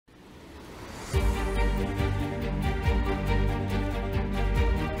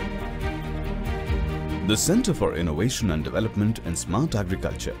The Center for Innovation and Development in Smart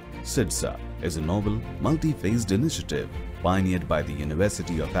Agriculture, CIDSA, is a novel, multi-phased initiative pioneered by the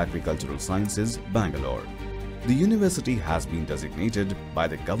University of Agricultural Sciences, Bangalore. The university has been designated by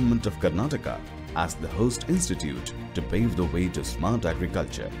the Government of Karnataka as the host institute to pave the way to smart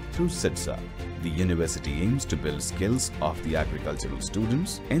agriculture through CIDSA. The university aims to build skills of the agricultural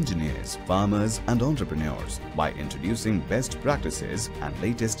students, engineers, farmers and entrepreneurs by introducing best practices and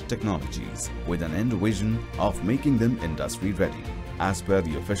latest technologies with an end vision of making them industry ready. As per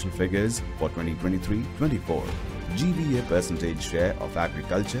the official figures for 2023-24, GVA percentage share of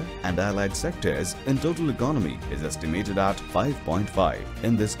agriculture and allied sectors in total economy is estimated at 5.5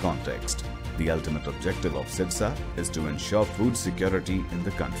 in this context. The ultimate objective of CIDSA is to ensure food security in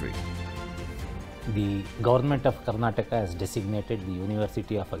the country. The Government of Karnataka has designated the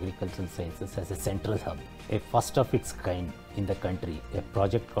University of Agricultural Sciences as a central hub, a first of its kind in the country, a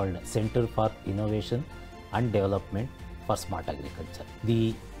project called Center for Innovation and Development for Smart Agriculture.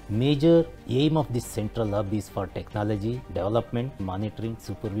 The major aim of this central hub is for technology development, monitoring,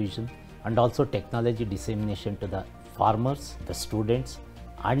 supervision and also technology dissemination to the farmers, the students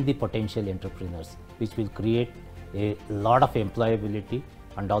and the potential entrepreneurs, which will create a lot of employability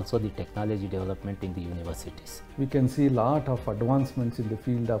and also the technology development in the universities. We can see a lot of advancements in the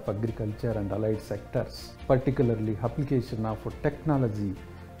field of agriculture and allied sectors, particularly application of technology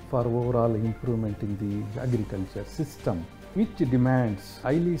for overall improvement in the agriculture system, which demands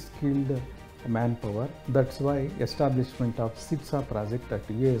highly skilled manpower. That's why establishment of CIDSA project at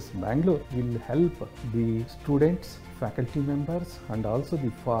UAS Bangalore will help the students, faculty members and also the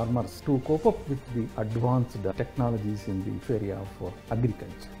farmers to cope up with the advanced technologies in the area of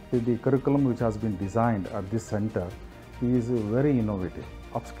agriculture. The curriculum which has been designed at this center is very innovative,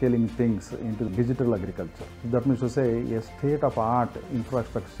 upscaling things into digital agriculture. That means to say a state-of-art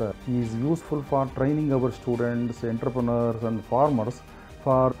infrastructure is useful for training our students, entrepreneurs and farmers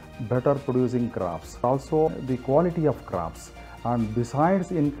for better producing crops. Also the quality of crops, and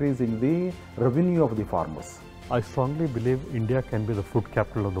besides increasing the revenue of the farmers. I strongly believe India can be the food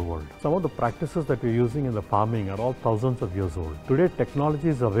capital of the world. Some of the practices that we're using in the farming are all thousands of years old. Today, technology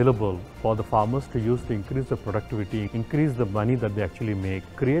is available for the farmers to use to increase the productivity, increase the money that they actually make,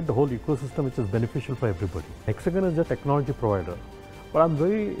 create the whole ecosystem which is beneficial for everybody. Hexagon is a technology provider, but I'm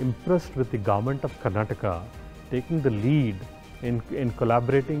very impressed with the government of Karnataka taking the lead in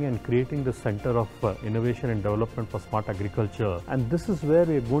collaborating and creating the Center of Innovation and Development for Smart Agriculture. And this is where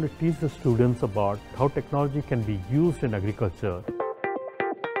we are going to teach the students about how technology can be used in agriculture.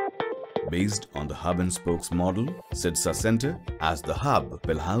 Based on the hub and spokes model, CIDSA Center as the hub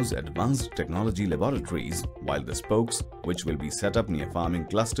will house advanced technology laboratories, while the spokes, which will be set up near farming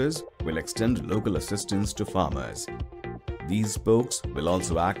clusters, will extend local assistance to farmers. These spokes will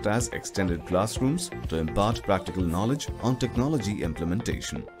also act as extended classrooms to impart practical knowledge on technology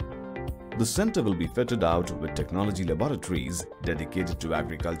implementation. The center will be fitted out with technology laboratories dedicated to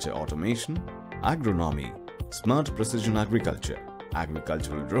agriculture automation, agronomy, smart precision agriculture,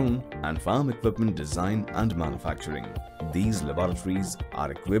 agricultural drone and farm equipment design and manufacturing. These laboratories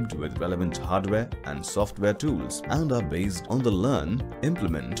are equipped with relevant hardware and software tools and are based on the learn,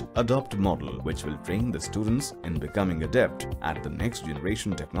 implement, adopt model, which will train the students in becoming adept at the next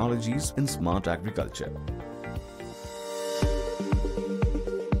generation technologies in smart agriculture.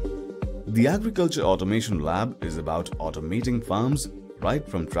 The Agriculture Automation Lab is about automating farms right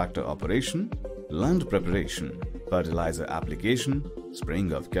from tractor operation, land preparation, fertilizer application,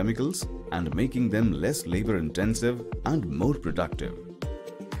 spraying of chemicals, and making them less labor-intensive and more productive.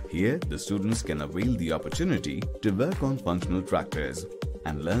 Here, the students can avail the opportunity to work on functional tractors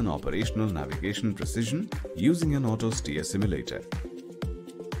and learn operational navigation precision using an auto steer simulator.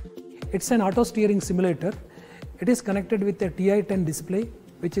 It's an auto steering simulator. It is connected with a TI-10 display,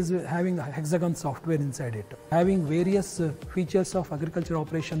 which is having a Hexagon software inside it, having various features of agriculture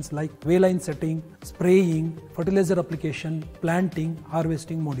operations like wayline setting, spraying, fertilizer application, planting,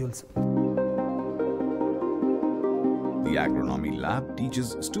 harvesting modules. The Agronomy Lab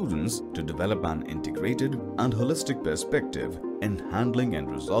teaches students to develop an integrated and holistic perspective in handling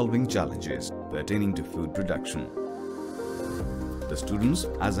and resolving challenges pertaining to food production. The students,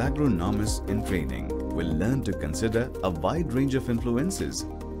 as agronomists in training, will learn to consider a wide range of influences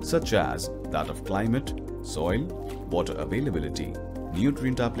such as that of climate, soil, water availability,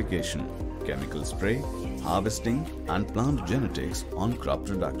 nutrient application, chemical spray, harvesting and plant genetics on crop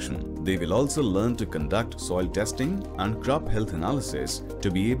production. They will also learn to conduct soil testing and crop health analysis to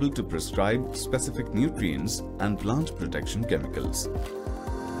be able to prescribe specific nutrients and plant protection chemicals.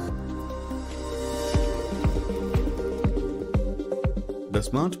 The The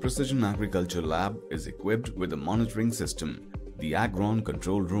Smart Precision Agriculture Lab is equipped with a monitoring system, the Agron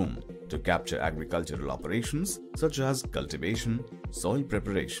Control Room, to capture agricultural operations such as cultivation, soil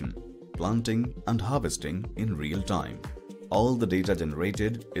preparation, planting and harvesting in real time. All the data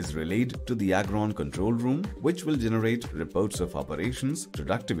generated is relayed to the Agron Control Room, which will generate reports of operations,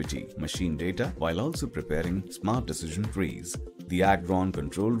 productivity, machine data, while also preparing smart decision trees. The Agron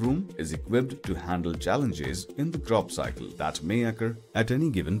Control Room is equipped to handle challenges in the crop cycle that may occur at any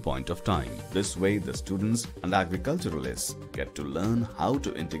given point of time. This way, the students and agriculturalists get to learn how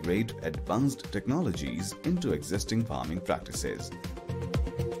to integrate advanced technologies into existing farming practices.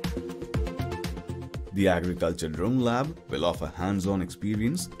 The Agriculture Drone Lab will offer hands-on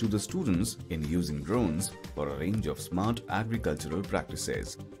experience to the students in using drones for a range of smart agricultural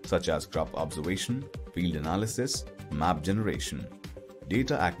practices, such as crop observation, field analysis, map generation,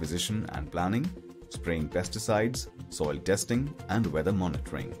 data acquisition and planning, spraying pesticides, soil testing, and weather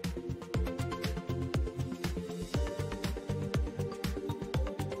monitoring.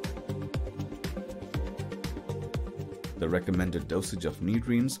 The recommended dosage of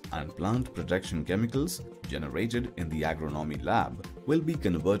nutrients and plant protection chemicals generated in the agronomy lab will be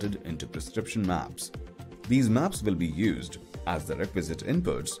converted into prescription maps. These maps will be used as the requisite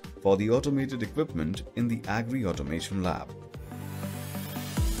inputs for the automated equipment in the Agri-Automation lab.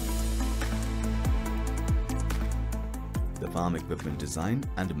 The Farm Equipment Design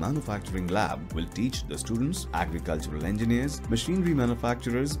and Manufacturing Lab will teach the students, agricultural engineers, machinery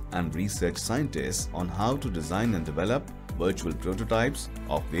manufacturers and research scientists on how to design and develop virtual prototypes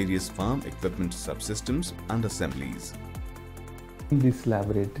of various farm equipment subsystems and assemblies. In this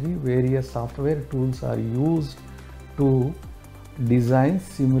laboratory, various software tools are used to design,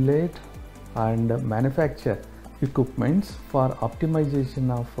 simulate and manufacture equipments for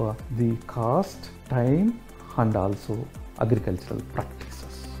optimization of the cost, time and also agricultural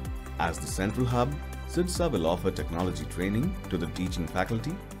practices. As the central hub, CIDSA will offer technology training to the teaching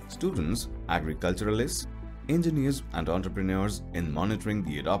faculty, students, agriculturalists, engineers and entrepreneurs in monitoring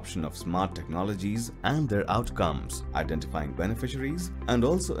the adoption of smart technologies and their outcomes, identifying beneficiaries, and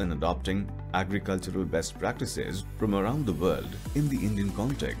also in adopting agricultural best practices from around the world in the Indian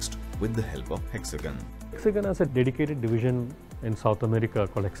context with the help of Hexagon. Hexagon has a dedicated division in South America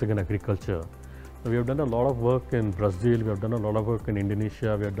called Hexagon Agriculture. We have done a lot of work in Brazil, we have done a lot of work in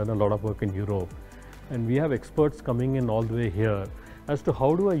Indonesia, we have done a lot of work in Europe, and we have experts coming in all the way here as to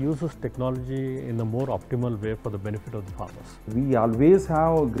how do I use this technology in a more optimal way for the benefit of the farmers. We always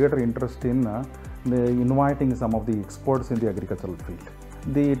have greater interest in inviting some of the experts in the agricultural field.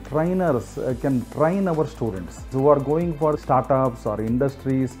 The trainers can train our students who are going for startups or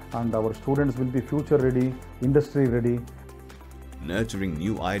industries, and our students will be future ready, industry ready. Nurturing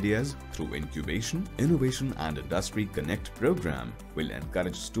new ideas through Incubation, Innovation and Industry Connect program will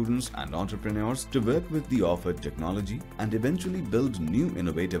encourage students and entrepreneurs to work with the offered technology and eventually build new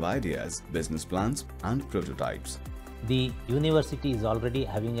innovative ideas, business plans and prototypes. The university is already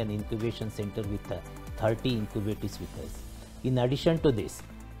having an incubation center with 30 incubators with us. In addition to this,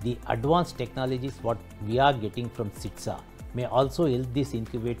 the advanced technologies what we are getting from CIDSA may also help these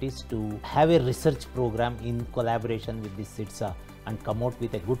incubators to have a research program in collaboration with this CIDSA and come out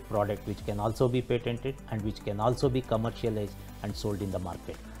with a good product which can also be patented and which can also be commercialized and sold in the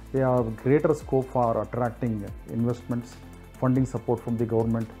market. They have greater scope for attracting investments, funding support from the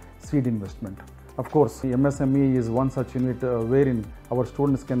government, seed investment. Of course, the MSME is one such unit wherein our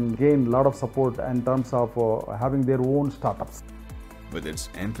students can gain a lot of support in terms of having their own startups. With its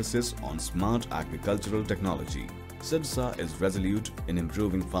emphasis on smart agricultural technology, CIDSA is resolute in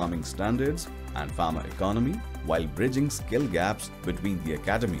improving farming standards and farmer economy while bridging skill gaps between the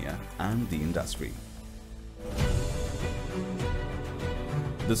academia and the industry.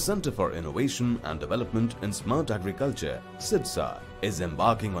 The Center for Innovation and Development in Smart Agriculture, CIDSA, is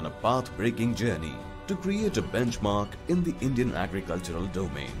embarking on a path-breaking journey to create a benchmark in the Indian agricultural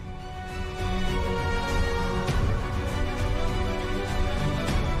domain.